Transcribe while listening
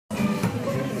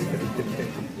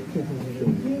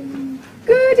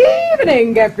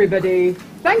evening, everybody.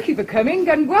 Thank you for coming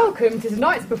and welcome to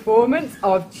tonight's performance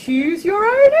of Choose Your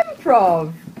Own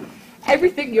Improv.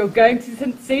 Everything you're going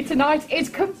to see tonight is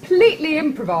completely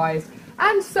improvised.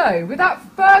 And so, without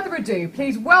further ado,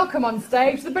 please welcome on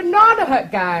stage the Banana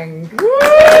Hut Gang.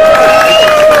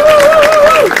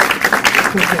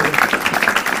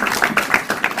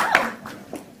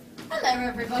 Hello,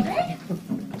 everybody.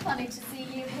 Funny to see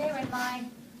you here in my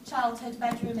childhood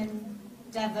bedroom in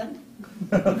Devon.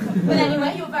 But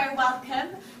anyway, you're very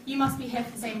welcome. You must be here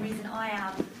for the same reason I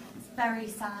am. It's very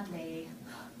sadly,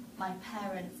 my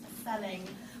parents are selling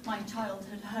my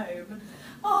childhood home.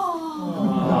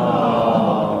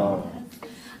 Oh.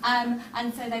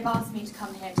 And so they've asked me to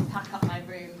come here to pack up my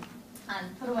room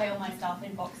and put away all my stuff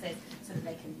in boxes so that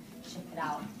they can ship it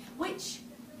out. Which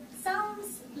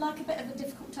sounds like a bit of a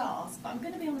difficult task, but I'm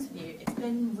going to be honest with you, it's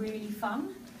been really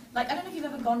fun. Like, I don't know if you've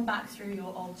ever gone back through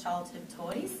your old childhood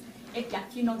toys. Yeah, a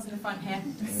few nods in the front here,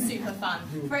 super fun.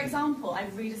 For example,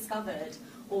 I've rediscovered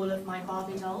all of my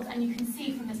Barbie dolls, and you can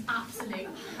see from this absolute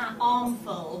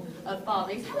armful of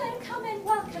Barbies. Hello, come in,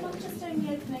 welcome, I'm just doing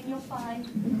the opening, you're fine.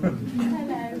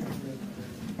 Hello.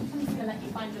 I'm just going to let you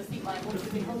find your seat while I walk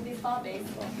through all these Barbies.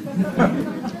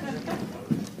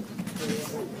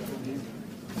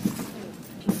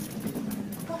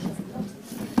 Gosh, there's a lot of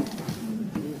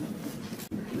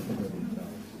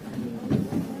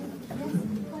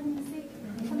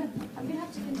I'm going to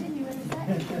have to continue in a sec.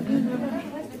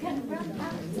 Otherwise we're going to run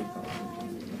out of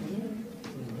time.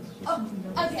 Oh,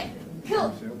 okay, cool.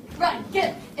 Right,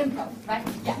 good. Improv, right?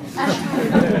 Yeah.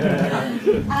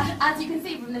 As you can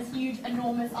see from this huge,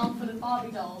 enormous armful of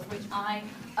Barbie dolls, which I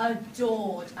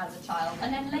adored as a child,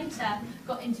 and then later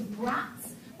got into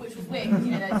brats, which was weird, because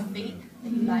you know those feet that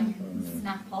you like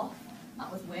snap off? That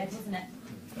was weird, wasn't it?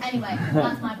 Anyway,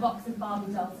 that's my box of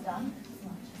Barbie dolls done. So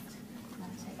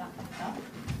I'll just take that back up.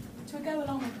 To go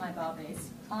along with my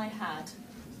Barbies, I had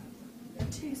a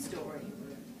two-story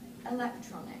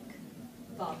electronic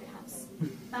Barbie house.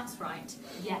 That's right,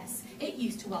 yes. It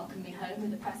used to welcome me home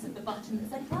with the press of the button that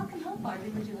said, "Welcome home, Barbie,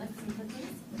 would you like some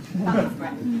cookies?" That was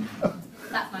great.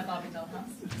 That's my Barbie doll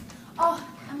house. Oh,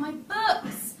 and my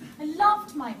books! I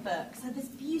loved my books. I had this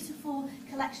beautiful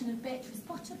collection of Beatrice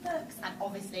Potter books, and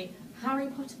obviously Harry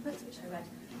Potter books, which I read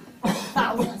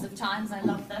thousands of times. I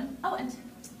love them. Oh, and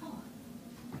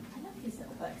these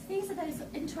little books. These are those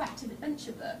interactive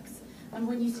adventure books. And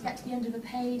when you used to get to the end of a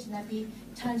page and there'd be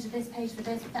turn to this page for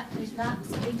this, that page for that,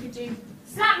 so you could do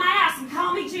slap my ass and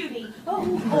call me Judy.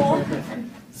 Oh, or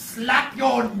slap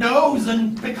your nose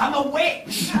and become a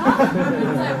witch. So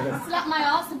slap my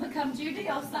ass and become Judy,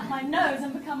 or slap my nose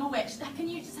and become a witch. Can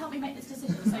you just help me make this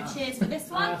decision? So cheers for this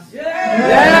one.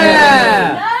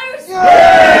 Yeah! Nose?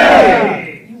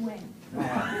 Yay! You win.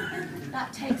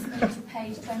 That takes me to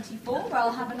page 24, where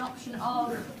I'll have an option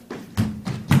of...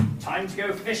 Time to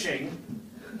go fishing.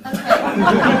 Okay.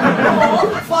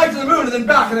 Fly to the moon and then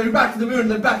back, and then back to the moon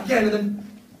and then back again, and then...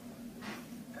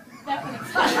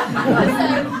 So,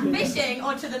 fishing,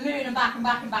 or to the moon and back and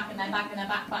back and back and then back and then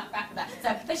back and back.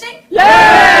 So, fishing?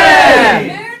 Yay!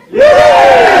 Moon?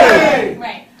 Yay!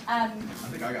 Great. I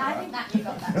think that you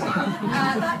got that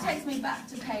too. That takes me back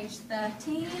to page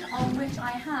 13, on which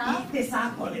I have... Eat this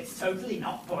apple, it's totally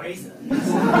not poisoned.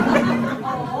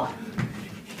 Or...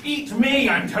 Eat me,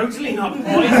 I'm totally not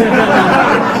poisoned. Eat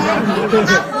the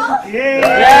apple?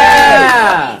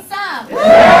 Yeah! Eat Sam?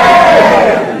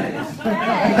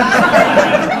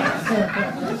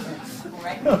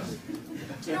 Great.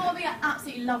 Do you know what would be an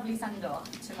absolutely lovely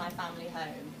send-off to my family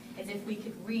home? Is if we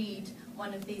could read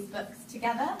one of these books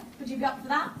together. Would you be up for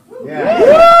that?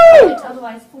 Yeah.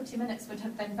 Otherwise 40 minutes would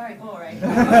have been very boring.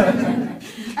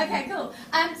 Okay, cool.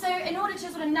 So in order to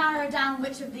sort of narrow down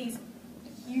which of these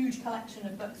huge collection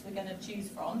of books we're going to choose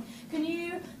from, can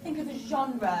you think of a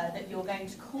genre that you're going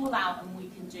to call out and we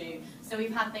can do? So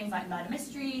we've had things like murder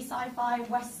mystery, sci-fi,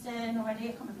 western already.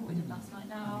 I can't remember what we did last night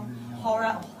now.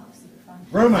 Horror. Oh, that was super fun.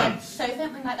 Romance. So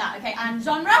something like that. Okay, and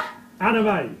genre?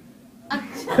 Anime.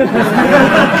 I'm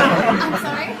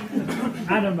sorry?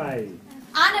 Anime.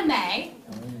 Anime?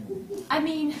 I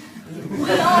mean,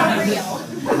 we are real.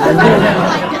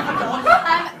 Quite difficult.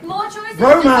 More choices?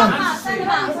 Romance. Send them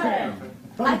out.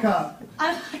 I can't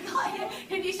hear.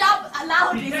 Can you shout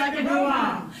loudly so I can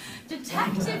hear you?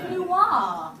 Detective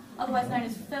noir, otherwise known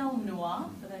as film noir,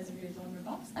 for those of you who are genre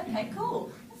buffs. Okay,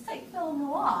 cool. Let's take film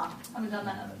noir. Haven't done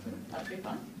that ever. That'd be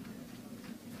fun.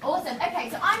 Awesome. Okay,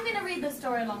 so I'm going to read the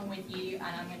story along with you,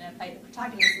 and I'm going to play the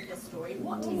protagonist of this story.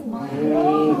 What is my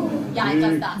name? Yeah, it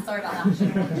does that. Sorry about that.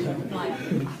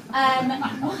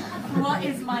 What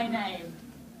is my name?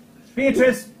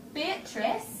 Beatrice.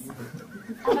 Beatrice.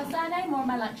 Have a surname or am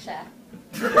I like Cher?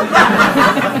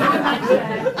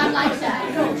 I'm like Cher.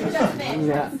 Cool. Just Beatrice.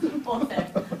 Yeah. Awesome.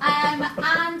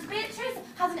 And Beatrice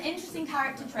has an interesting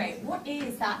character trait. What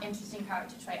is that interesting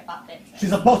character trait about Beatrice?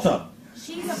 She's a potter.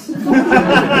 She's a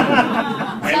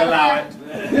I'll allow it.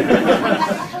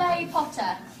 Like a clay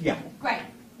potter. Yeah. Great.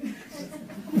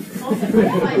 Awesome.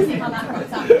 Let's see how that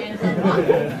works out in a little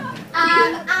while.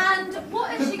 And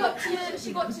what has she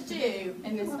got to do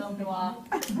in this film noir?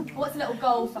 What's a little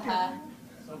goal for her?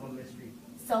 Solve a mystery.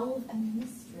 Solve a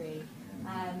mystery.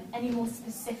 Any more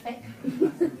specific?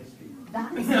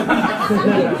 That's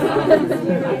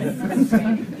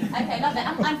okay, love it.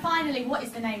 And finally, what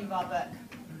is the name of our book?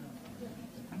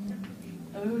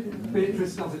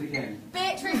 Beatrice does it again.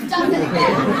 Beatrice does it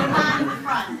again. And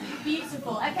front.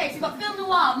 Beautiful. Okay, so we've got film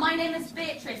noir. My name is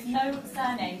Beatrice, no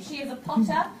surname. She is a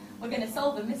potter. We're going to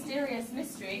solve a mysterious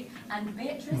mystery, and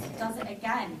Beatrice does it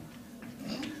again.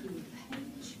 Thank you.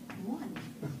 Page 1.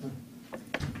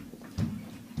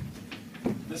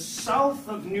 The south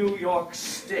of New York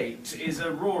State is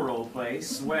a rural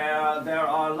place where there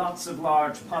are lots of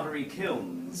large pottery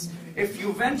kilns. If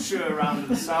you venture around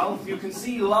the south, you can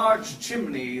see large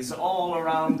chimneys all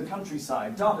around the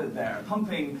countryside, dotted there,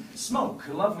 pumping smoke,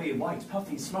 lovely white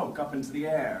puffy smoke up into the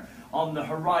air. On the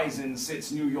horizon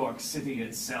sits New York City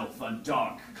itself. A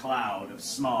dark cloud of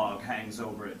smog hangs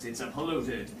over it. It's a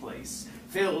polluted place,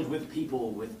 filled with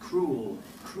people with cruel,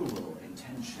 cruel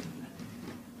intention.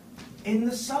 In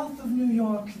the south of New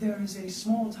York, there is a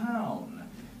small town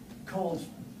called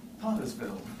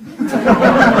Pottersville.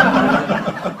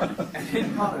 And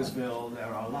in Pottersville,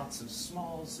 there are lots of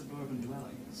small suburban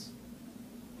dwellings.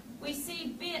 We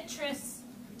see Beatrice,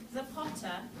 the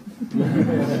potter,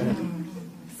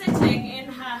 sitting in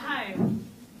her home.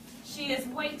 She is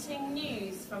waiting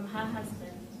news from her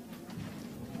husband.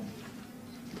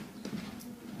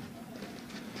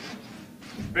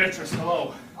 Beatrice,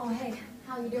 hello. Oh, hey.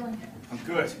 How are you doing? I'm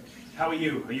good. How are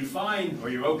you? Are you fine or are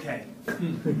you okay? Our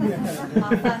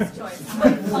first choice. Am I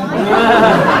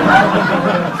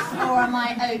fine? Or am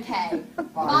I okay?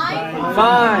 Fine?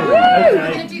 Fine. Woo! Okay.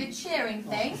 We're going to do the cheering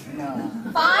thing.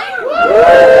 Fine?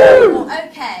 Woo! Or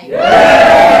okay?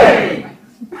 Yay!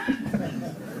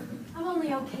 I'm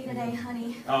only okay today,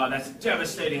 honey. Oh, that's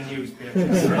devastating news,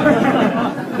 Beatrice.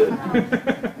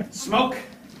 Smoke?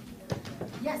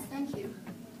 Yes, thank you.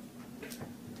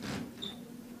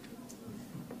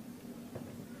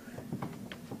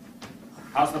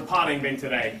 How's the potting been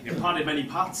today? You potted many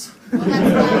pots? Well,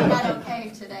 that's why I'm not okay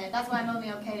today. That's why I'm only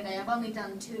okay today. I've only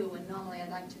done 2, and normally I'd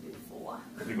like to do 4.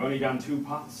 You've only done 2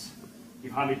 pots.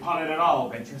 You've hardly potted at all,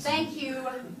 Beatrice. Thank you,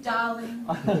 darling.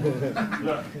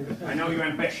 Look, I know you're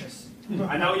ambitious.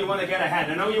 I know you want to get ahead.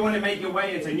 I know you want to make your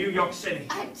way into New York City.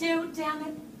 I do, damn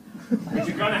it. But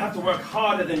you're going to have to work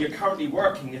harder than you're currently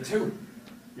working. You're too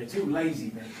lazy,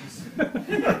 Beatrice.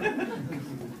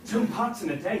 2 pots in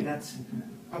a day, that's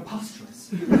preposterous.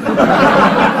 Jerry,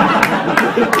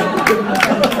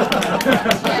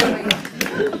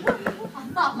 I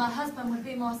thought my husband would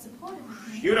be more supportive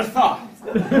of me. You'd have thought.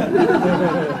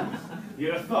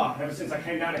 You'd have thought, ever since I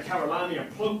came down to Carolina, you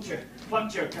plucked you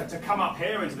to come up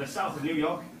here into the south of New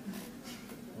York.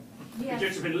 Yes.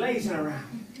 You've just been lazing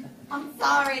around. I'm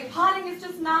sorry. Potting is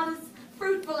just not as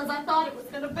fruitful as I thought it was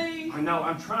going to be. I know,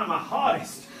 I'm trying my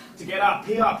hardest to get our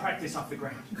PR practice off the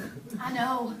ground. I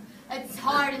know. It's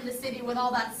hard in the city with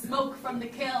all that smoke from the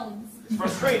kilns. It's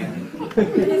frustrating.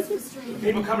 It is frustrating.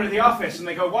 People come into the office and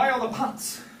they go, "Why all the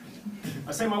pots?"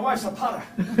 I say, "My wife's a potter."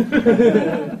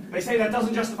 They say that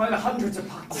doesn't justify the hundreds of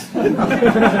pots.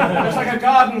 Looks like a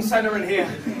garden centre in here.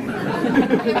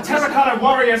 Terracotta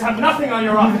warriors have nothing on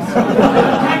your office.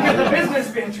 Can't get the business,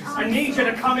 Beatrice. I need you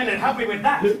to come in and help me with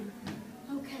that.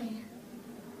 Okay.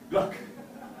 Look,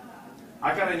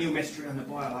 I got a new mystery on the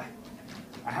boil.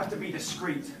 I have to be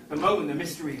discreet. The moment the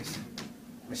mystery is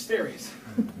mysterious.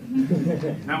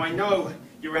 Now I know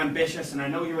you're ambitious and I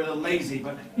know you're a little lazy,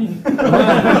 but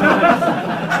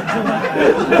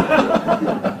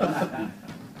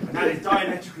that is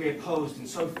diametrically opposed, and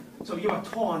so you are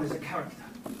torn as a character.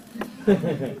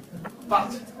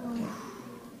 But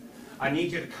I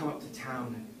need you to come up to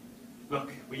town. And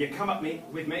look, will you come up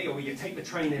with me, or will you take the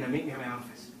train in and meet me at my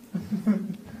office?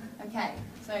 Okay,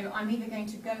 so I'm either going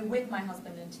to go with my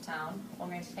husband into town, or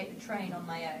I'm going to take the train on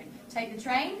my own. Take the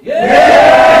train?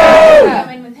 Yeah!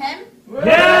 Go in with him?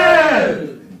 Yeah!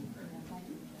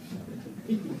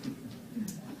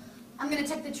 I'm going to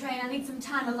take the train. I need some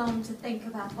time alone to think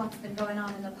about what's been going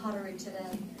on in the pottery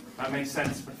today. That makes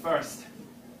sense, but first,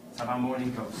 let's have our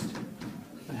morning ghost.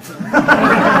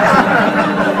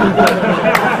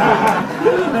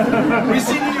 We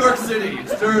see New York City.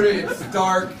 It's dirty, it's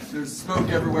dark, there's smoke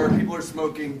everywhere, people are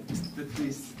smoking.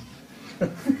 Please.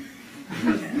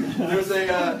 There's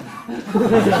a,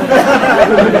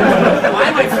 Why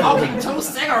am I smoking 2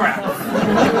 cigarettes?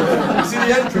 You see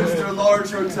the entrance to a large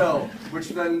hotel, which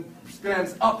then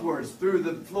spans upwards through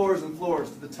the floors and floors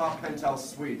to the top penthouse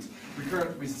suite.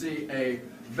 We see a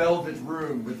velvet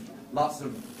room with lots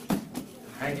of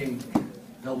hanging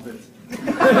velvet.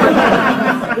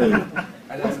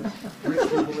 And lots of rich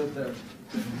people live there.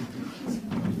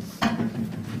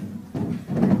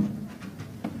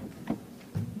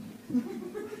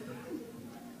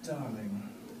 Darling,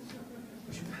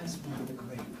 would you pass me the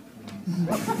grape,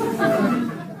 please?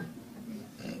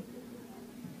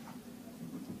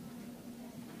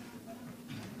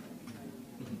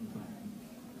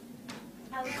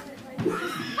 I love it when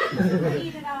you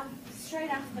eat it off,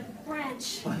 straight off the branch.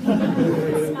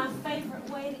 It's my favorite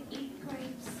way to eat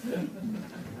grapes.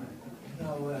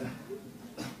 Now,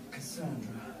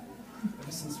 Cassandra,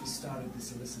 ever since we started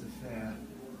this illicit affair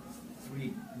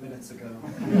 3 minutes ago,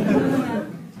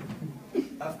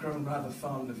 I've grown rather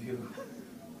fond of you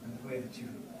and the way that you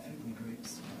feed me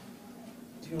grapes.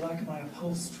 Do you like my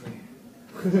upholstery?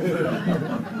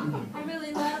 I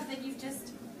really love that you've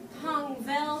just hung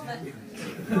velvet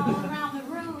all around the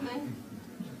room and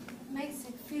makes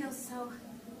it feel so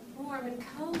warm and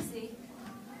cozy.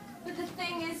 But the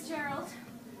thing is, Gerald,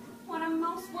 what I'm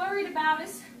most worried about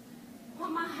is what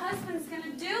my husband's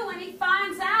gonna do when he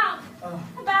finds out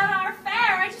about our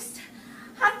affair.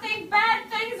 I think bad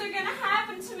things are gonna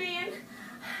happen to me, and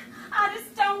I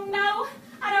just don't know.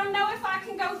 I don't know if I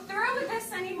can go through with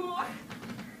this anymore.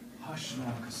 Hush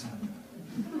now, Cassandra.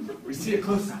 We see a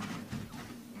close-up.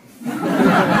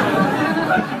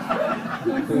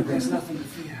 There's nothing to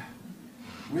fear.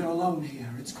 We're alone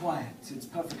here. It's quiet. It's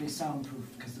perfectly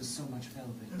soundproof because there's so much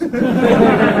velvet.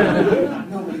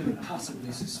 Nobody would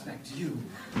possibly suspect you.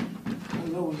 A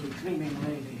lowly, cleaning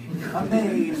lady. A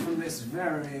maid from this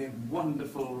very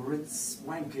wonderful Ritz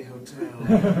Swanky hotel.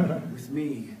 With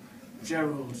me,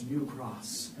 Gerald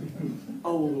Newcross.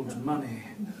 Old money.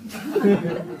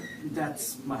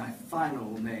 That's my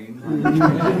final name.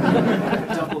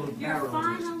 Double-barreled. Your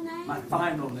final name? My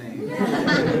final name.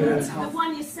 That's how The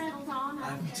one you settled on?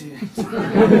 I did.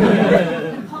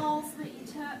 The polls that you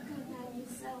took, and then you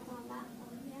settled on that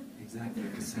one, yeah? Exactly,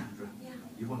 Cassandra. Yeah,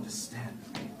 You understand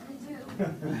me. I do.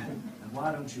 Now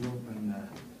why don't you open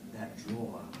that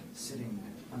drawer sitting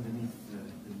underneath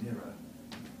the mirror?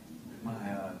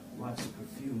 My wife's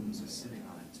perfumes are sitting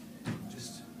on it.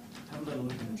 Just have a little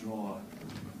look in the drawer.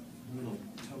 A little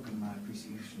token of my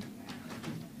appreciation.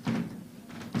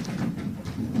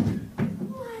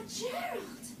 Why,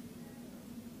 Gerald,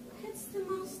 it's the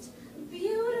most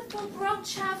beautiful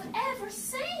brooch I've ever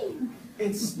seen.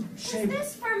 It's Is shaped.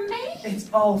 this for me? It's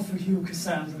all for you,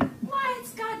 Cassandra. Why,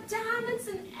 it's got diamonds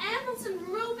and emeralds and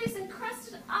rubies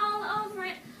encrusted all over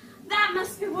it. That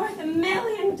must be worth $1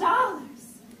 million.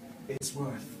 It's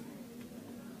worth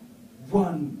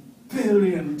 $1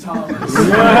 billion. Oh,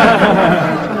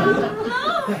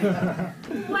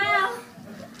 Lord. Well,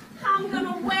 I'm going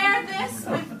to wear this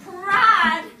with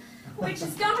pride, which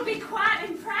is going to be quite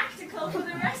impractical for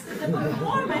the rest of the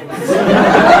performance.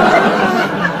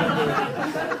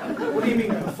 What do you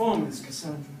mean performance,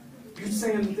 Cassandra? You're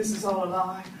saying that this is all a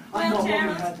lie? I Well, thought Gerald,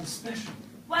 women had them special.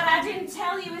 what I didn't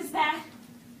tell you is that,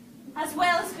 as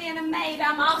well as being a maid,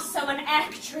 I'm also an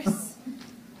actress.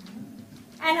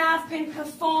 And I've been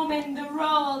performing the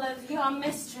role of your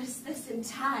mistress this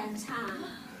entire time.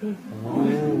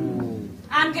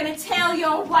 I'm gonna tell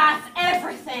your wife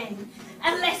everything,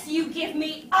 unless you give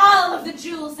me all of the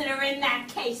jewels that are in that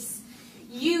case.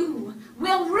 You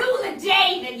will rue the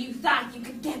day that you thought you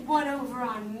could get one over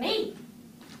on me.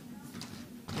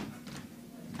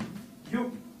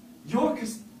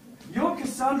 You're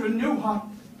Cassandra Newhart.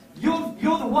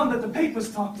 You're the one that the papers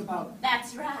talked about.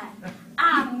 That's right.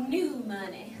 I'm new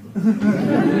money.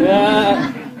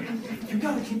 You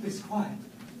gotta keep this quiet.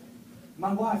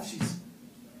 My wife, she's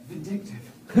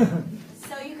vindictive.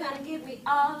 So you're gonna give me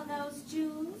all of those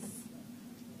jewels?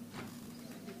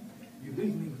 You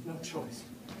leave me with no choice.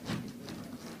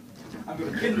 I'm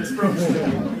gonna pin this brooch to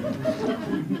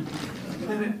you.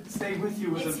 Let it stay with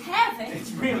you as It's a... heavy.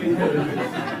 It's really heavy.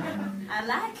 I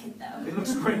like it though. It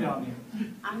looks great on you.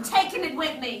 I'm taking it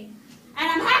with me. And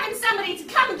I'm having somebody to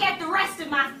come and get the rest of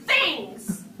my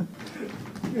things.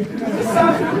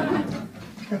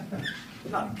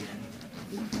 Not again.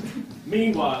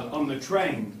 Meanwhile, on the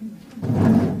train.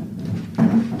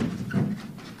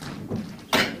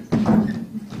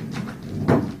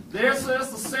 This is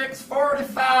the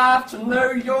 6:45 to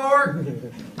New York.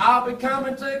 I'll be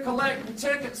coming to collect the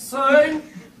tickets soon.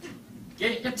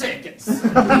 Get your tickets. Do you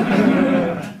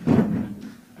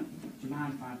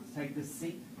mind if I take this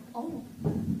seat? Oh,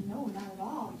 no, not at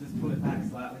all. I'll just pull it back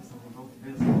slightly so we're both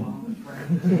visible on the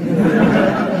frame.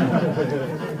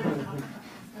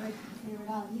 Sorry to clear it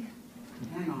all. You.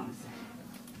 Hang on a second.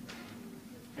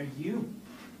 Are you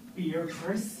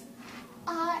Beatrice?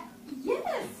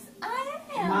 Yes, I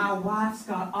am. My wife's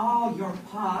got all your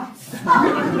pots.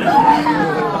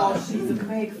 Oh, Oh, she's a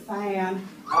big fan.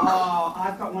 Oh,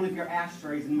 I've got one of your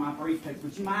ashtrays in my briefcase.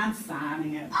 Would you mind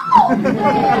signing it? oh,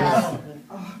 yes.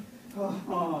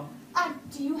 Oh.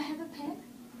 Do you have a pen?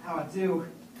 How I do.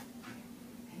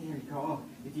 Here you go.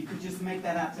 If you could just make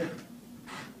that out to...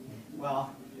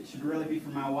 Well, it should really be for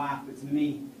my wife, but to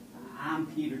me, I'm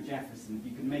Peter Jefferson. If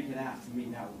you could make it out to me,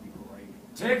 that would be great.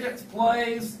 Tickets,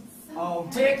 please. Oh,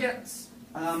 Tickets.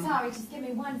 Sorry, just give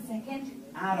me 1 second.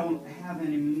 I don't have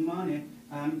any money.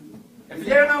 If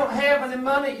you don't have any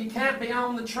money, you can't be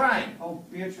on the train. Oh,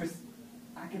 Beatrice,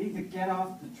 I could either get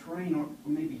off the train or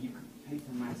maybe you could pay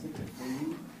for my ticket for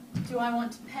me. Do I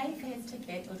want to pay for his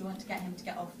ticket or do you want to get him to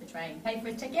get off the train? Pay for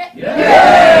his ticket? Yeah!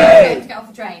 Get him to get off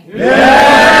the train? Yeah!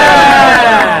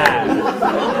 We're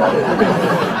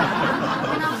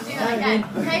going to have to do that again.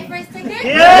 Pay for his ticket?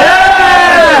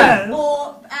 Yeah!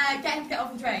 Or get him to get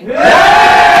off the train?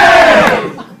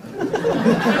 Yeah!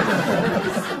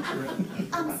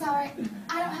 I'm sorry,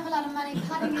 I don't have a lot of money.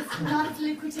 Potting is not as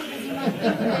lucrative as you might think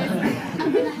it is.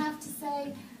 I'm going to have to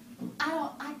say,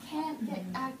 I can't get,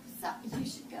 you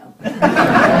should go.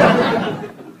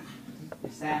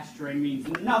 This ashtray means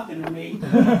nothing to me. Oh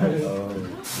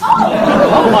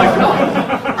my God!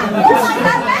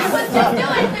 That man was just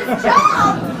doing his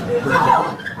job!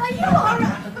 Oh, are you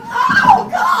alright? Oh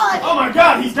God! Oh my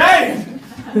God, he's dead!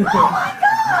 Oh my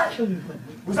God!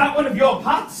 Was that one of your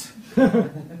pots?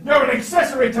 You're an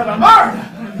accessory to the murder!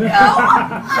 No!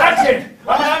 That's it!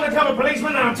 I'm an undercover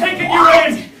policeman and I'm taking you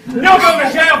in! You're going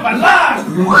to jail for life!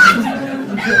 What?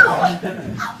 No!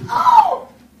 Oh!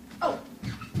 Oh.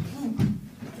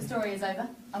 The story is over.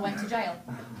 I went to jail.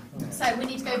 So we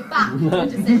need to go back to a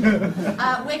decision.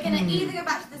 We're going to either go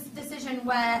back to this decision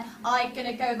where I'm going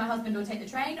to go with my husband or take the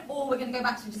train, or we're going to go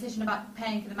back to the decision about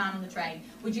paying for the man on the train.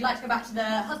 Would you like to go back to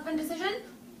the husband decision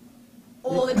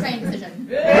or the train decision?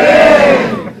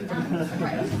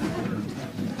 Right.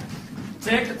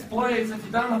 Tickets, please. If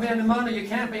you don't have any money, you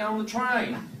can't be on the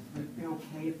train. Would it be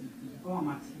okay if you go on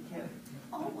my ticket?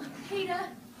 Oh, Peter,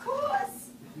 of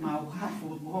course. My wife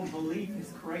won't believe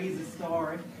this crazy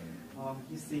story.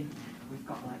 You see, we've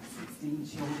got like 16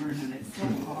 children and it's so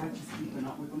hard just keeping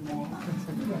up with them all.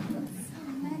 So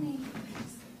many.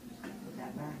 Just put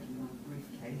that back in my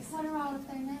briefcase. What are all of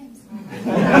their names?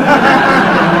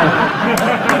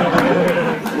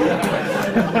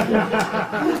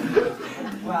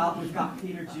 Well, we've got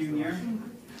Peter Jr.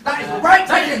 That is right.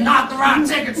 That is not the right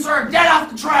ticket, sir. Get off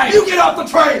the train. You get off the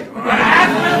train!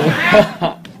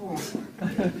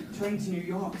 Train to New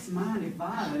York's mighty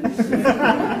violent.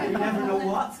 You never know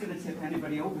what's going to tip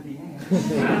anybody over the edge.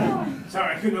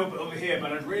 Sorry, I couldn't open over here,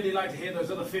 but I'd really like to hear those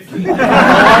other 15. We've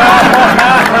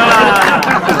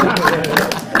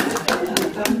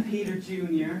done Peter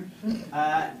Jr.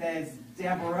 There's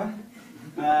Deborah,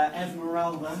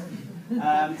 Esmeralda,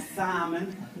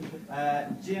 Simon,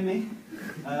 Jimmy,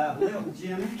 Little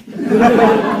Jimmy,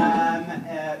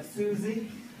 Susie,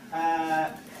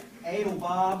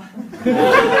 Adelbob,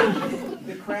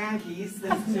 the Crankies,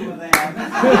 there's 2 of them.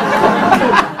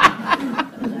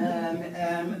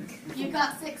 You've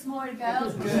got 6 more to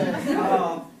go. Good.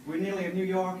 Oh, we're nearly at New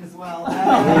York as well.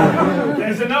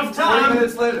 There's enough 20 time.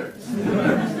 minutes later.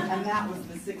 And that was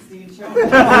the 16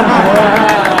 children.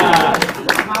 My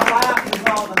wife does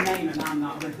all the naming, I'm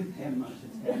not really paying much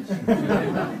attention.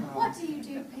 What do you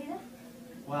do, Peter?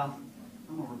 Well,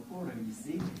 I'm a reporter, you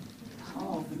see.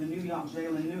 Oh, for the New York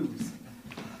Jail and News.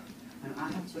 And I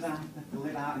have to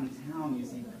live out in town, you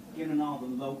see, getting all the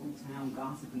local town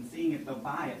gossip and seeing if they'll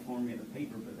buy it for me at the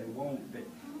paper, but they won't. But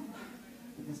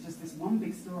there's just this one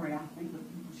big story I think that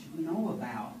people should know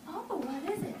about. Oh, what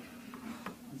is it?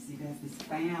 You see, there's this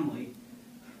family,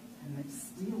 and they're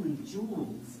stealing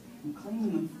jewels and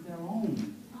claiming them for their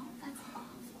own. Oh, that's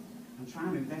awful. I'm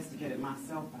trying to investigate it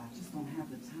myself, but I just don't have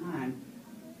the time.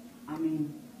 I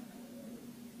mean,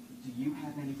 do you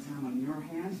have any time on your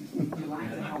hands? Would you like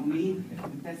to help me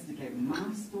investigate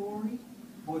my story?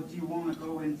 Or do you want to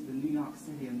go into the New York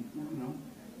City and, I don't know,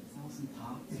 sell some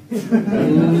pots?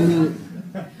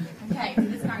 Okay, so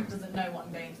this character doesn't know what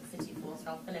I'm going to the city for, so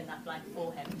I'll fill in that blank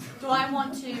for him. Do I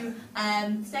want to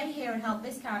stay here and help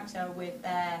this character with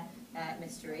their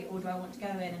mystery, or do I want to go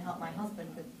in and help my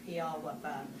husband with PR work?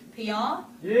 PR?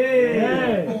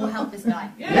 Yeah. Or help this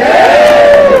guy?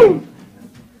 Yeah.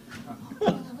 Well,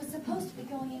 I was supposed to be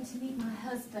going in to meet my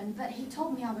husband, but he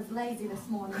told me I was lazy this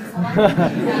morning, so I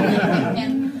couldn't meet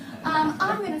him.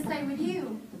 I'm going to stay with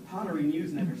you. The Pottery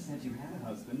News never said you had a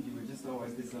husband. You were just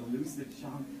always this elusive,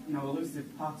 elusive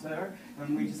potter,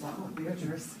 and we just thought, oh,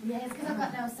 Beatrice. Yeah, it's because I've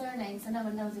got no surname, so no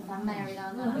one knows if I'm married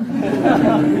or not.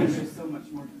 You're so much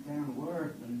more down to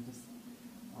earth and just,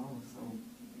 I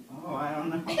don't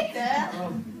know.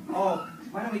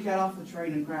 Why don't we get off the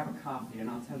train and grab a coffee, and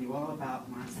I'll tell you all about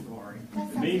my story.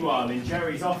 Meanwhile, in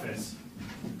Jerry's office.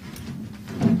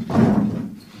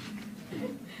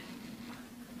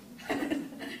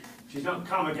 She's not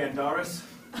come again, Doris.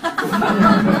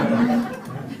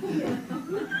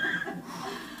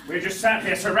 We're just sat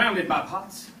here surrounded by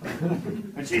pots.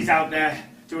 And she's out there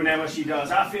doing whatever she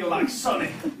does. I feel like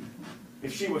Sonny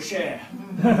if she were Cher.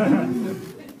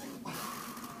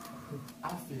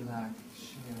 I feel like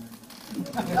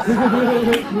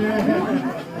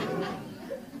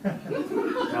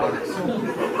Doris.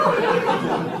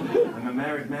 I'm a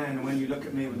married man, and when you look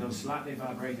at me with those slightly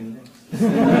vibrating lips,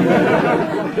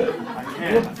 I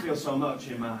can't. I feel so much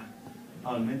in my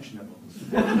unmentionables.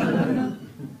 I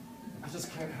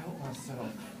just can't help myself.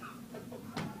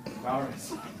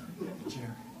 Doris. Jerry.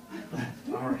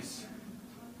 Doris.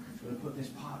 We'll put this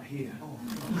pot here.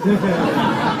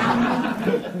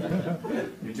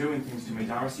 You're doing things to me,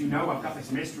 Doris. You know I've got this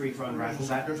mystery to unravel.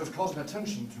 You're just causing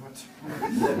attention to it.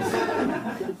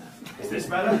 Is this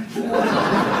better?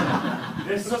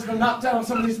 This is just going to knock down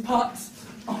some of these pots.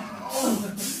 Oh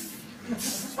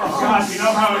gosh, you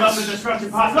know how I love the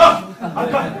destructive pots. Look!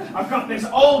 I've got this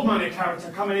old money character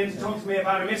coming in to talk to me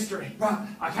about a mystery. Right.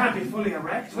 I can't be fully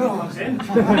erect when he comes in.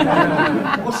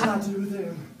 What should I do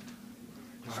then?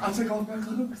 I'll take off my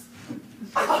clothes.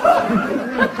 We're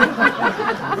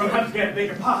going to have to get a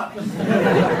bigger pot.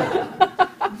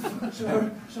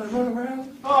 Should I run around?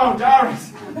 Oh,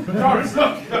 Doris! Doris,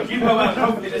 look, you go out and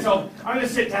hopefully this old... I'm going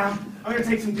to sit down. I'm going to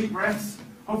take some deep breaths.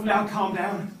 Hopefully I'll calm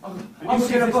down. I'm going to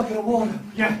get a bucket of water.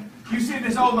 Yeah, you see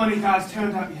this old money guy's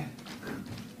turned up yet?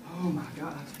 Oh my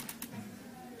God.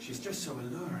 She's just so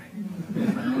alluring.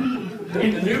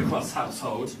 In the Newcross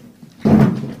household.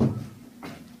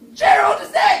 Gerald,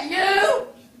 is that you?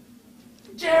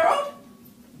 Gerald?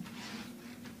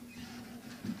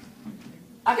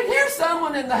 I can hear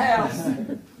someone in the house.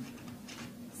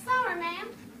 Sorry, ma'am.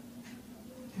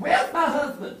 Where's my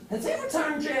husband? Has he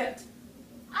returned yet?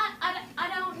 I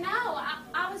don't know.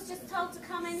 I was just told to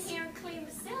come in here and clean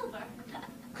the silver.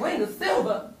 Clean the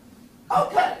silver?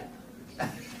 Okay.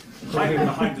 Hiding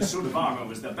behind the suit of armor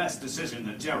was the best decision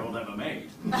that Gerald ever made.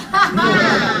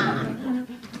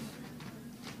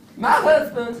 My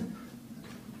husband,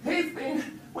 he's been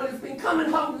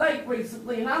coming home late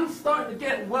recently, and I'm starting to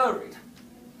get worried.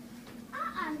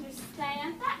 I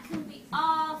understand. That can be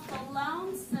awful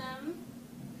lonesome.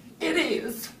 It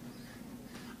is.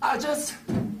 I'm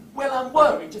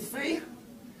worried, you see.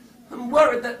 I'm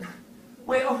worried that,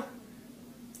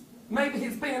 maybe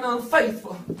he's being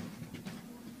unfaithful.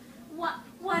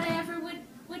 Whatever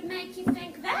would make you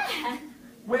think that?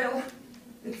 Well,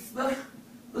 it's the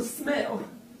smell.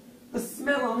 The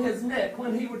smell on his neck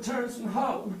when he returns from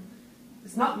home.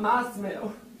 It's not my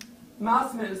smell. My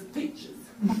smell is peaches.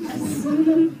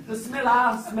 The smell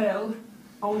I smell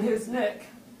on his neck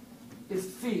is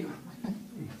fear.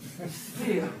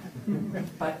 Fear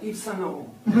by Yves Saint Laurent.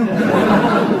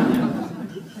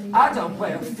 I don't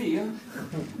wear fear.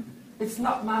 It's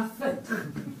not my thing.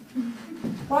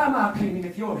 Why am I cleaning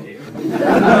if you're here?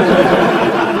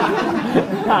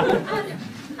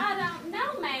 I don't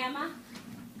know, ma'am.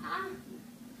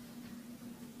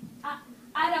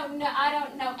 I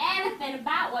don't know anything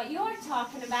about what you're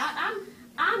talking about.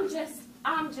 I'm just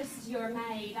your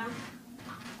maid.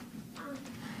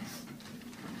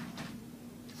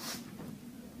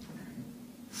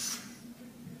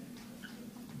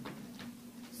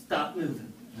 Stop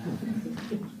moving.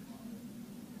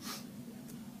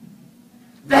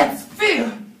 That's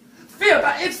fear! Fear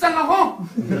by Yves Saint Laurent!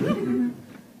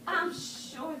 I'm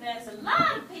sure there's a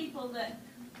lot of people that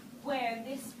wear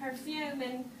this perfume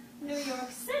in New York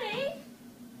City.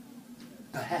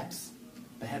 Perhaps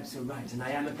you're right, and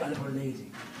I am a gullible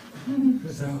lady.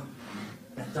 So,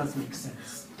 that does make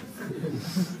sense.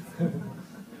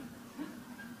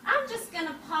 I'm just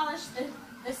gonna polish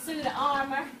the suit of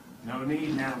armor. No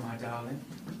need now, my darling.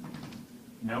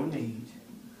 No need.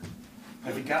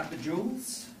 Have you got the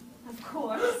jewels? Of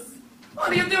course.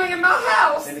 What are you doing in my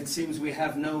house? Then it seems we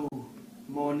have no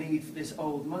more need for this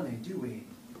old money, do we?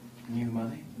 New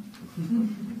money?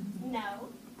 No.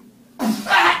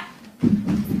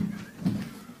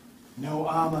 No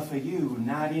armor for you,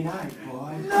 nighty-night,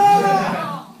 boy.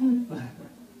 No!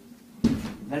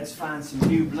 Let's find some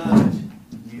new blood,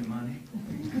 new money.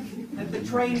 At the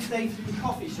train station to the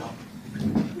coffee shop.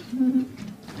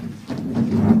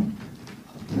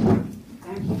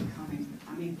 Thank you for coming. I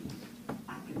mean,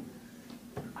 I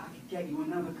could get you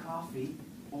another coffee,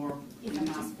 or If in I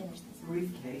my just finish this.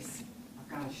 briefcase, I've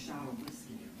got a shot of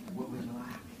whiskey. What would you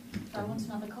like? Do I want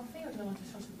another coffee or do I want a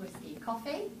shot of whiskey?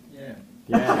 Coffee? Yeah.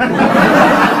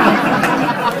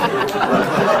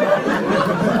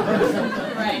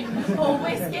 Great. Or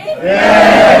whiskey?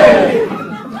 Yay!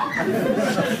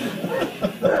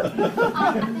 I think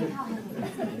I'll have a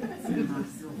whiskey. My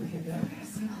silver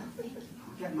yes.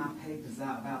 I'll get my papers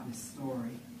out about this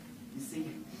story. You see,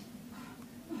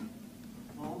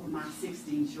 all of my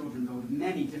 16 children go to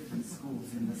many different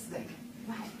schools in the state.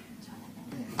 Right.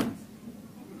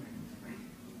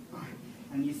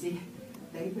 And you see,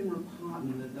 they've been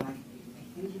reporting that, like, I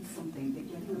think it's something, they're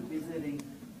getting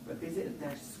a visit at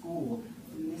their school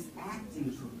from this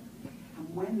acting troupe.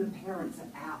 And when the parents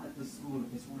are out at the school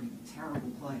of this really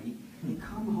terrible play, they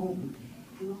come home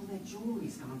and all their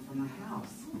jewelry's gone from the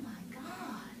house. Oh my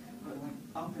God. But like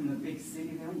up in the big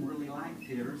city, they don't really like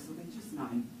theater, so they're just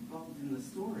not involved in the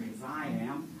story as I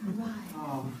am. Right.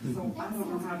 Oh, so I don't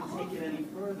know how to take it any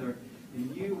further.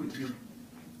 And you, with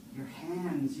your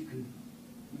hands, you can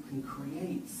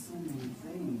create so many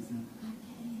things. And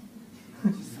I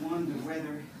just wondered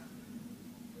whether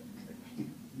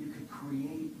you could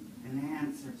create an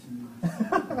answer to my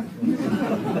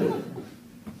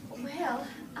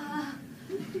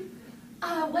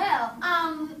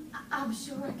I'm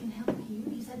sure I can help you.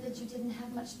 You said that you didn't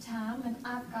have much time, and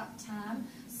I've got time.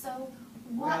 So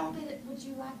what bit would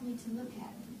you like me to look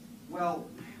at? Well,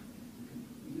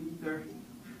 either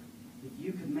if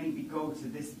you could maybe go to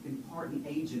this important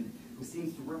agent who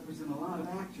seems to represent a lot of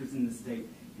actors in the state.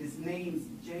 His name's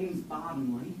James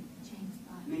Bottomley. James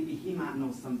Bottomley. Maybe he might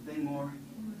know something, or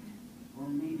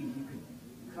maybe you could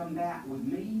come back with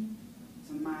me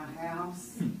to my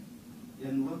house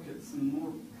and look at some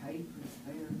more papers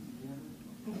there together.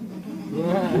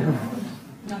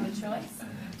 Another choice.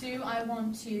 Do I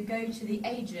want to go to the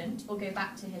agent or go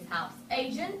back to his house?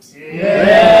 Agent?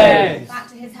 Yes! Back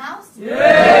to his house?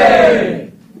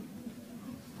 Yay!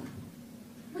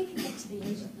 We can get to the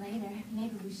agent later.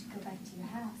 Maybe we should go back to your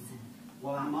house.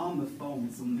 Well, I'm on the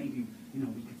phone, so maybe, we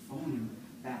could phone him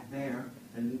back there.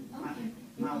 And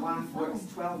my wife works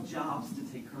 12 jobs to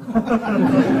take care of her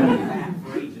back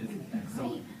for ages. So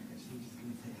she's just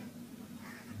going to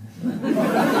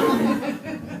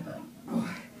take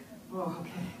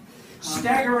okay.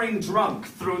 Staggering drunk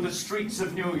through the streets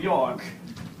of New York,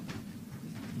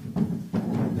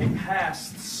 they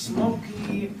passed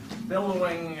smoky,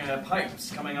 billowing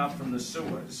pipes coming out from the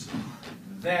sewers.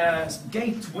 Their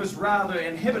gait was rather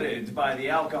inhibited by the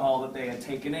alcohol that they had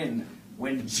taken in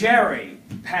when Jerry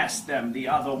passed them the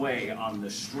other way on the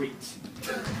street.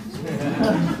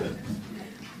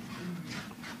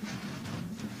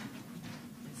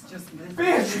 It's just this.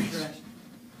 Beatrice!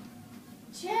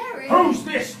 Jerry? Who's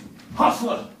this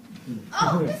hustler?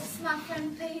 Oh, this is my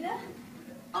friend Peter.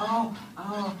 Oh,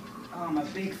 I'm a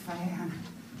big fan.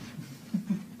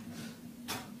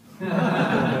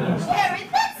 Jerry,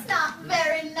 that's not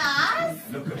very nice.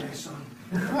 Look at me, son.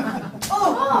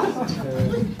 Oh!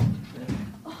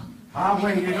 I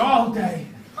waited all day.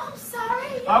 I'm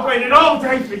sorry. I waited all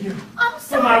day for you. I'm For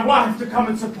sorry. my wife to come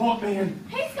and support me, and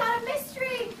He's got a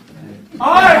mystery.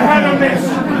 I had a miss.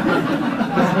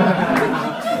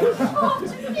 Oh,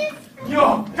 mystery.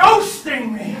 You're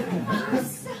ghosting me.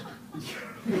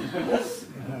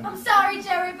 I'm sorry,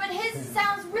 Jerry, but his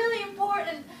sounds really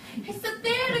important. It's the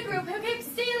theater group who keeps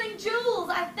stealing jewels,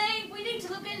 I think. We need to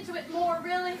look into it more,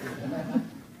 really.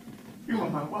 You are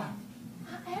my wife.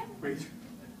 I am. Wait.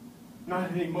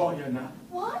 Not anymore, you're not.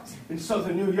 What? In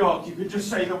southern New York, you could just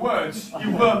say the words,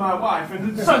 you were my wife,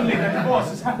 and then suddenly the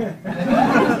divorce is happening.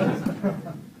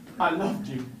 I loved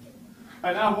you.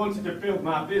 And I wanted to build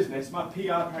my business, my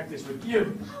PR practice with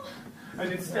you.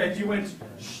 And instead you went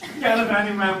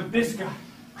gallivanting around with this guy.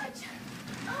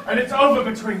 And it's over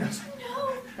between us.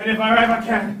 No. And if I ever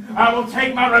can, I will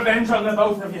take my revenge on the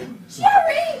both of you.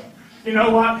 Jerry! You know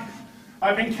what?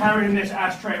 I've been carrying this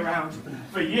ashtray around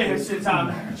for years since our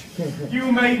marriage.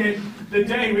 You made it the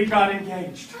day we got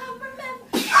engaged. I remember.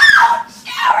 Oh,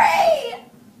 Jerry!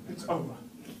 It's over.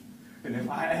 And if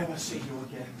I ever see you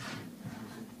again,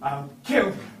 I'll kill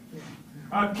you.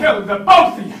 I'll kill the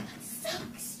both of you. So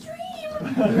extreme.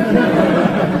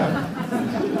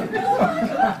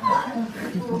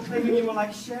 People were thinking you were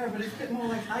like Cher, but it's a bit more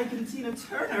like Ike and Tina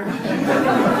Turner.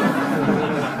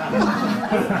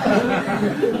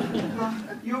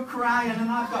 You're crying and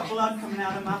I've got blood coming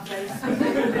out of my face.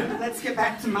 Let's get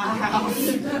back to my house.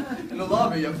 In the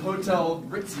lobby of Hotel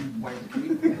Ritzy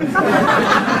Wanky.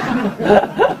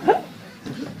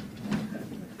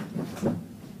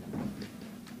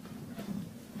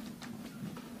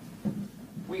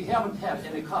 We haven't had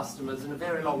any customers in a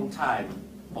very long time,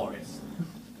 Boris.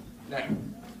 No.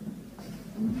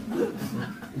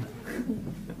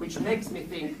 Which makes me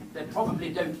think there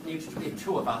probably don't need to be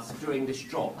two of us doing this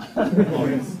job,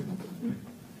 Boris.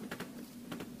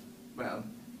 Well,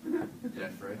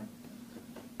 Jeffrey,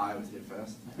 I was here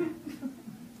first.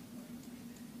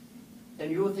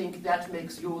 And you think that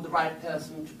makes you the right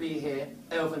person to be here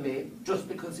over me, just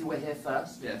because you were here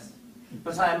first? Yes.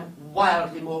 But I am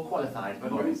wildly more qualified,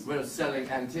 But Boris. we're selling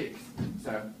antiques,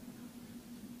 so...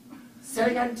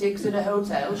 Selling antiques in a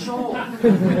hotel, sure.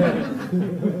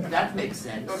 That makes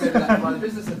sense. Well, maybe that's why the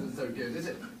business isn't so good, is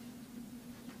it?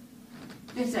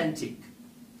 This antique,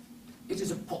 it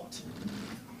is a pot.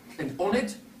 And on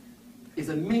it is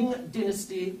a Ming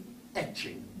Dynasty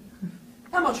etching.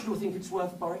 How much do you think it's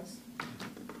worth, Boris?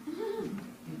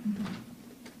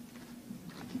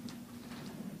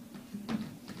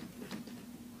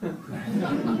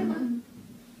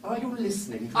 Are you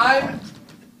listening to I'm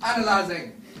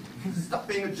analyzing. Stop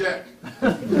being a jerk.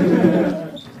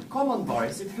 Come on,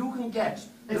 Boris, if you can get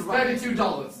the It's right...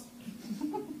 $32.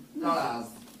 Not ours.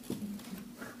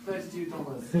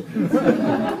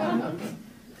 $32.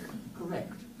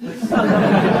 Correct.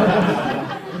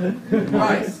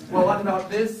 Right. Well, what about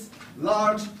this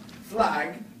large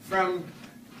flag from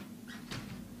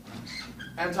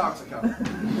Antarctica?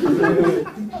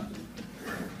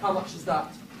 How much is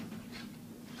that?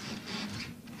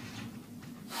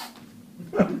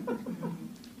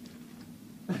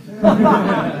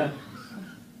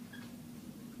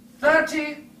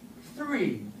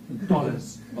 $33,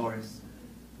 Boris.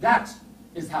 That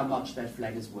is how much that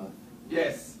flag is worth.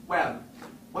 Yes. Well,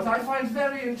 what I find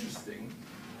very interesting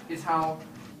is how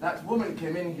that woman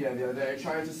came in here the other day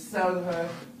trying to sell her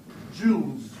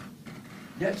jewels.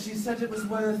 Yet she said it was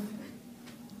worth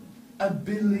 $1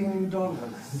 billion.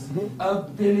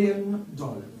 $1 billion.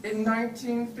 In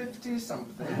 1950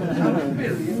 something. $1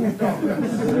 billion.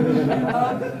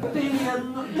 $1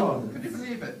 billion. Could you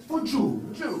believe it? For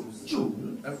jewels. Jewels.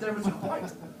 Jewels. There was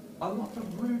quite a lot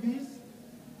of rubies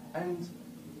and...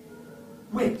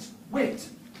 Wait.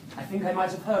 I think I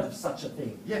might have heard of such a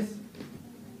thing. Yes.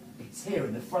 It's here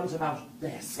in the front of our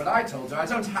desk. But I told her I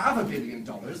don't have $1 billion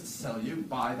to sell you,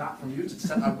 buy that from you, to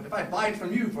sell. If I buy it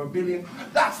from you for $1 billion,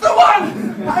 that's the one!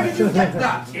 How did you get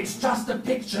that? It's just a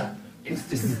picture. It's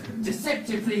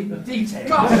deceptively detailed.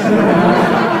 Gosh!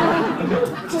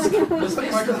 Let's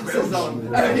put my glasses on.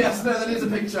 Oh yes, no, that is a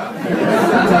picture.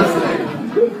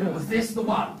 Fantastic. Was this the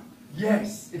one?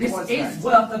 Yes, This is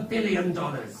worth $1 billion.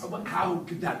 How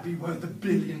could that be worth $1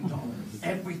 billion?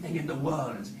 Everything in the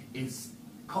world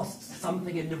costs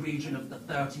something in the region of the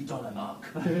 $30 mark.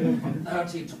 From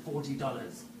 $30 to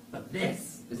 $40. But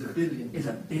this Is $1 billion. is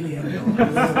 $1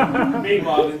 billion.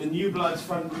 Meanwhile, in the New Blood's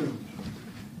front room,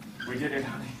 we did it,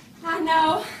 honey. I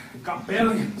know. We've got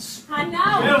billions. I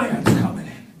know. Billions coming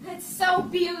in. It's so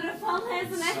beautiful,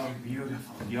 isn't it? So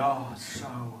beautiful. You're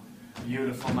so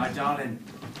beautiful, my darling.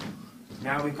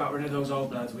 Now we've got rid of those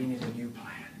old bloods, we need a new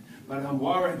plan. But I'm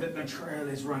worried that the trail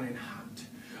is running hot.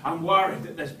 I'm worried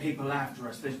that there's people after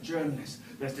us. There's journalists.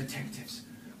 There's detectives.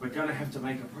 We're going to have to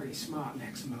make a pretty smart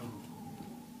next move.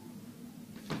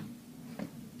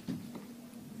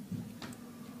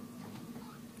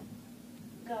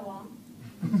 Go on.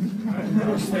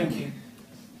 I was thinking,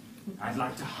 I'd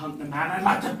like to hunt them out. I'd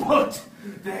like to put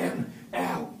them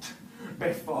out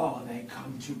before they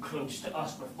come too close to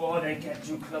us, before they get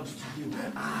too close to you.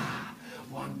 I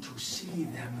want to see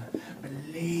them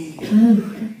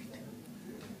bleed.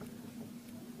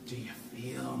 Do you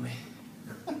feel me?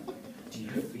 Do you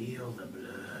feel the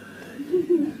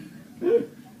blood?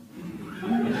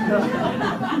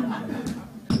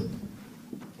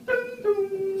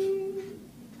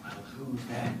 Well, who's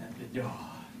that at the door?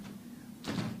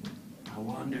 I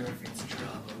wonder if it's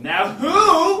trouble. Now,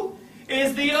 who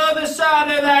is the other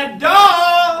side of that door?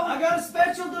 I got a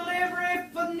special delivery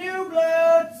for the New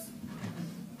Bloods.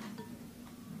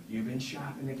 You been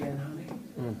shopping again, honey?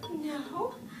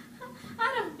 No.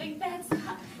 I don't think that's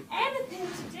got anything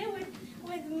to do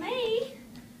with me.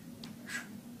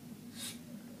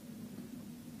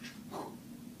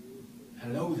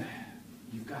 Hello there.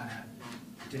 You've got a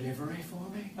delivery for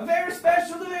me? A very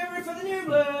special delivery for the New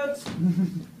Bloods.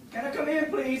 Can I come in,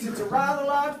 please? It's a rather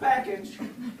large package.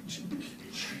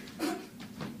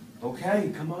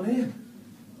 Okay, come on in.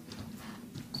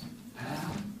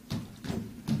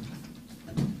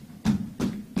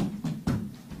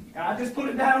 Can I just put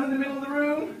it down in the middle of the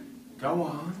room? Go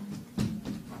on.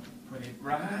 Put it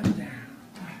right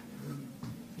down.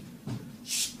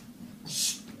 Shh.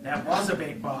 Shh. That was a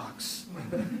big box.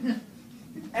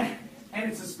 And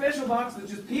it's a special box that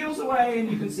just peels away and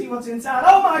you can see what's inside.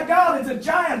 Oh my God, it's a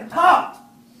giant pot!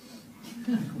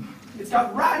 It's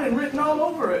got writing written all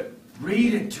over it.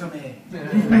 Read it to me,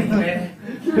 baby.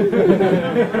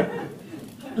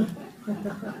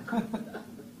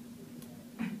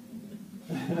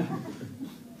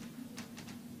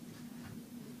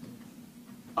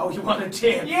 Oh, you want a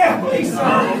tip? Yeah, please,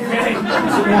 sir. Okay.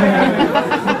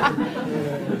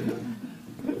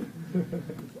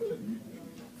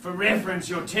 For reference,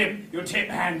 your tip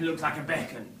hand looks like a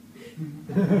beacon.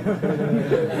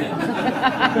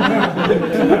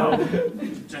 No,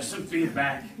 just some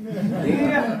feedback.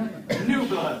 Dear New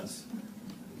Bloods,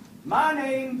 my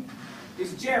name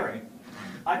is Jerry.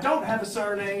 I don't have a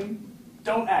surname.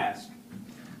 Don't ask.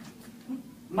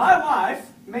 My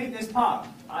wife made this pot.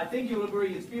 I think you'll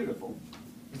agree it's beautiful.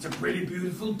 It's a pretty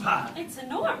beautiful pot. It's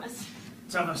enormous.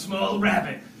 It's of a small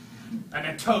rabbit and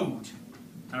a toad,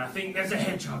 and I think there's a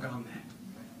hedgehog on there.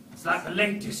 It's like the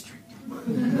Lake District.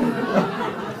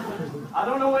 I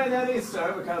don't know where that is,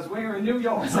 sir, because we're in New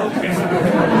York.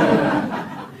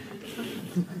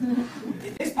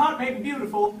 This pot may be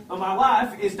beautiful, but my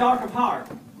wife is dark of heart.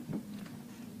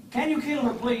 Can you kill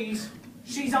her, please?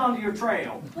 She's onto your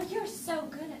trail. Well, you're so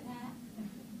good at that.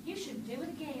 You should do it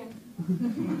again.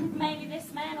 Maybe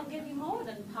this man will give you more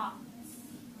than pots.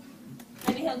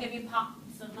 Maybe he'll give you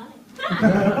pots of money.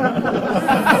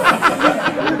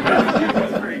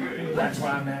 That's very good. That's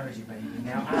why I married you, baby.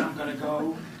 Now I'm gonna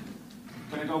go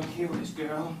kill this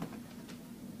girl.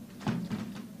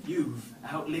 You've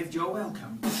outlived your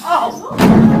welcome. Oh,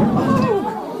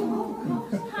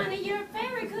 honey, you're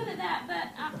very good at that, but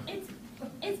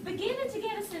it's beginning to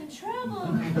get us in trouble.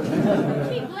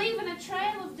 Keep leaving a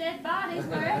trail of dead bodies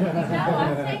wherever we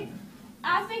go.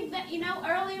 I think that, you know,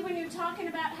 earlier when you were talking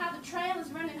about how the trail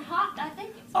is running hot, I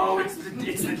think it's... Oh, it's the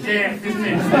death, isn't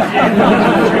it? It's the death.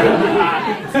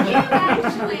 You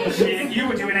actually. Shit, you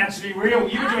were doing a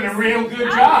real good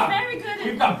I job. was very good at...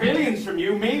 We've got billions from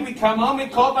you. Me, we come home, we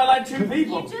caught by like 2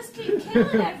 people. You just keep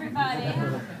killing everybody.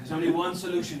 There's only one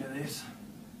solution to this.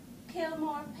 Kill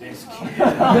more people. This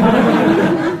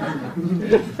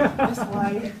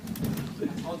way. I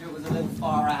told you it was a little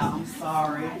far out. I'm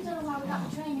sorry. I don't know why we got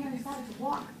the train here and decided to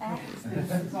walk back. It's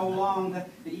been so long that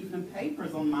the evening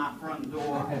paper's on my front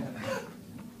door.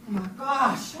 Oh my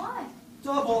gosh. What?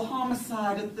 Double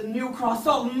homicide at the New Cross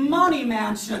Old Money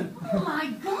Mansion. Oh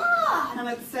my God! And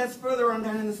it says further on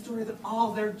down in the story that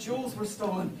all their jewels were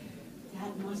stolen.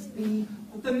 That must be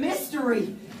the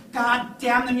mystery. God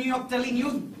damn, the New York Daily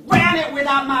News ran it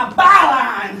without my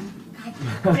byline.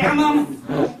 God damn them.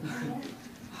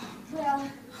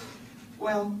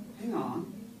 Well, hang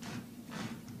on.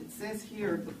 It says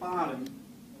here at the bottom,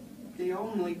 the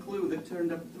only clue that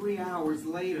turned up 3 hours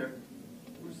later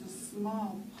was a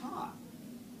small pot.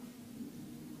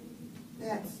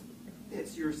 That's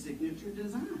your signature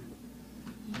design.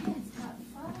 Yeah, it's got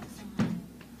frogs on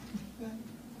it.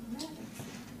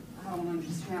 I don't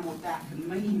understand what that could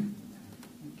mean.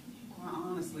 Quite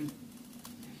honestly,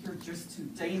 you're just too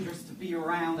dangerous to be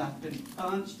around. I've been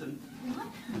punched and What?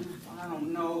 I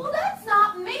don't know. Well, that's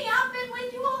not me. I've been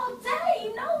with you all day.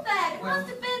 You know that. It must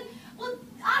have been, well,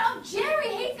 I don't, Jerry,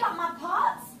 he's got my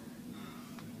pots.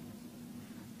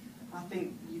 I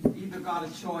think you've either got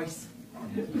a choice.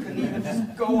 You can either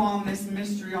just go on this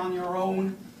mystery on your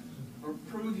own, or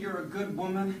prove you're a good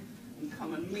woman and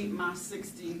come and meet my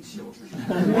 16 children.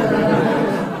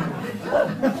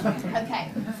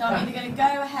 Okay, so I'm either going to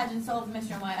go ahead and solve the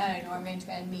mystery on my own, or I'm going to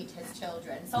go and meet his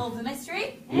children. Solve the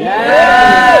mystery?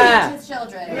 Yeah! Meet his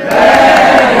children.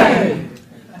 Yay!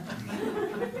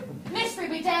 Mystery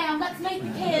be damned, let's meet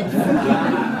the kids.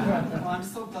 Well, I'm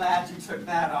so glad you took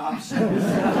that option.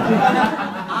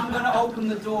 I'm gonna open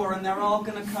the door and they're all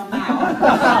gonna come out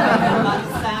by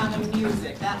the sound of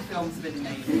music. That film's been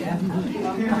made yet. Well,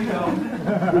 here we go.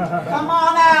 Come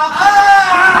on out!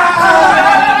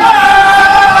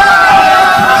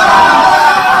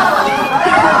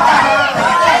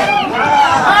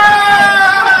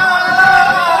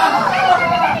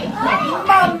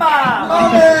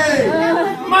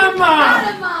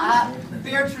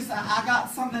 Beatrice, I got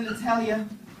something to tell you.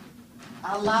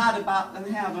 I lied about them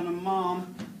having a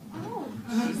mom. Oh.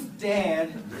 She's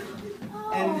dead.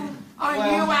 And Are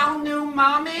you our new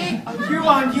mommy? mommy?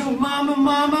 Are you mama,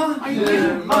 mama? Are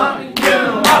you mommy? You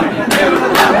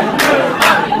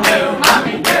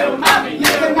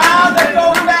can either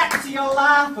go back to your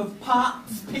life of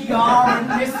pops, PR, and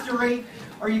mystery,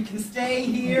 or you can stay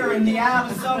here in the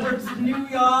outer suburbs of New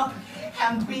York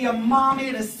and be a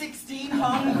mommy to 16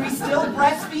 hungry, still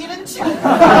breastfeeding children.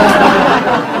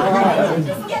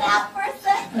 Just get out for a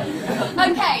sec.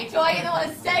 Okay, do I either want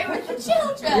to stay with the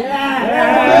children?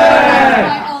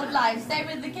 My old life. Stay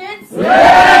with the kids?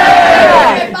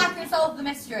 Yeah! Go back and solve the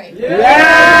mystery?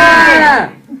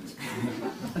 Yeah!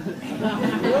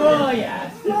 Oh,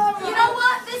 yes. You know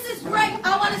what? This is great.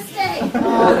 I want to stay.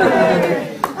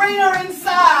 Bring her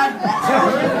inside.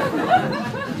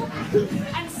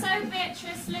 And so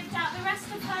Beatrice lived out the rest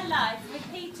of her life with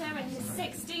Peter and his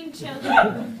 16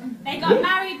 children. They got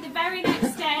married the very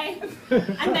next day,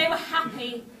 and they were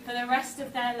happy for the rest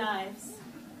of their lives.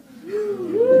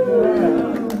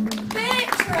 Beatrice!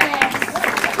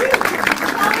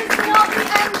 That was not the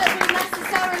end that we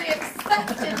necessarily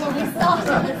expected when we started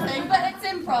this thing, but it's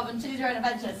improv and choose your own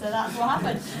adventure, so that's what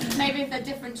happened. Maybe if a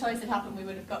different choice had happened, we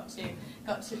would have got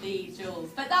to the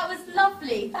jewels. But that was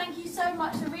lovely. Thank you so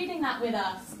much for reading that with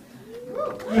us.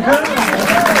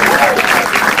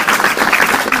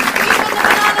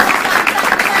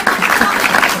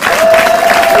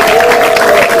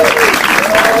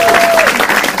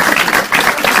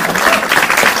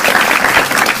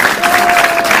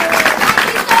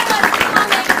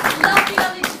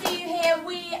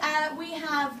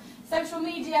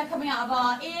 Coming out of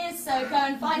our ears, so go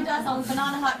and find us on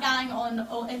Banana Hut Gang on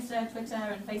Insta, Twitter,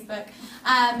 and Facebook.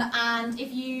 And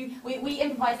if we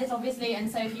improvise this obviously, and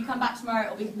so if you come back tomorrow,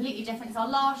 it'll be completely different. It's our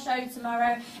last show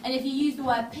tomorrow, and if you use the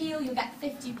word peel, you'll get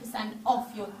 50%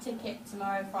 off your ticket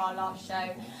tomorrow for our last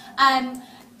show.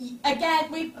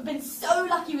 Again, we've been so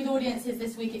lucky with audiences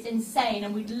this week, it's insane,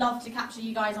 and we'd love to capture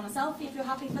you guys on a selfie if you're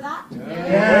happy for that.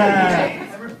 Yeah.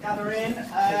 Everybody gather in,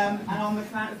 and on the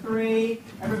count of 3,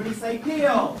 everybody say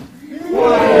peel. 1,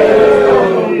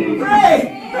 2, 3.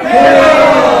 Peel!